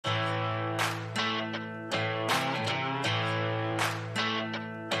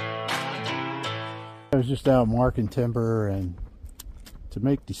I was just out marking timber, and to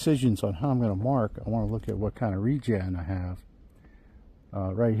make decisions on how I'm going to mark, I want to look at what kind of regen I have.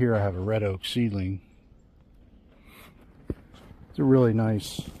 Right here I have a red oak seedling. It's a really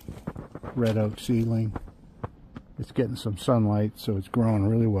nice red oak seedling. It's getting some sunlight, so it's growing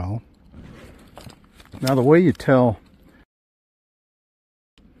really well. Now the way you tell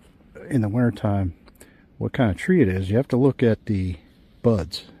in the wintertime what kind of tree it is, you have to look at the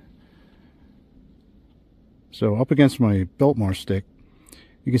buds. So up against my Biltmore stick,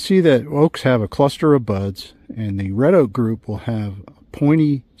 you can see that oaks have a cluster of buds, and the red oak group will have a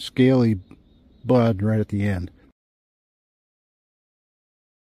pointy, scaly bud right at the end.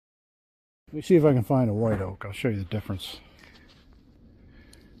 Let me see if I can find a white oak. I'll show you the difference.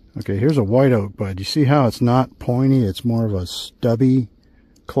 Okay, here's a white oak bud. You see how it's not pointy? It's more of a stubby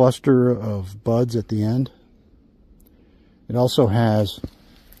cluster of buds at the end. It also has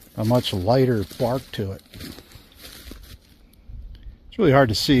a much lighter bark to it. It's really hard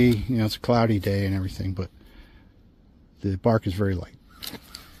to see, you know, it's a cloudy day and everything, but the bark is very light.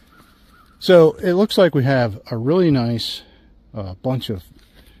 So it looks like we have a really nice bunch of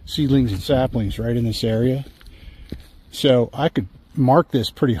seedlings and saplings right in this area. So I could mark this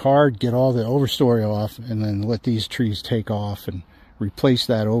pretty hard, get all the overstory off, and then let these trees take off and replace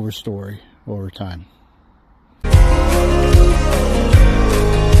that overstory over time.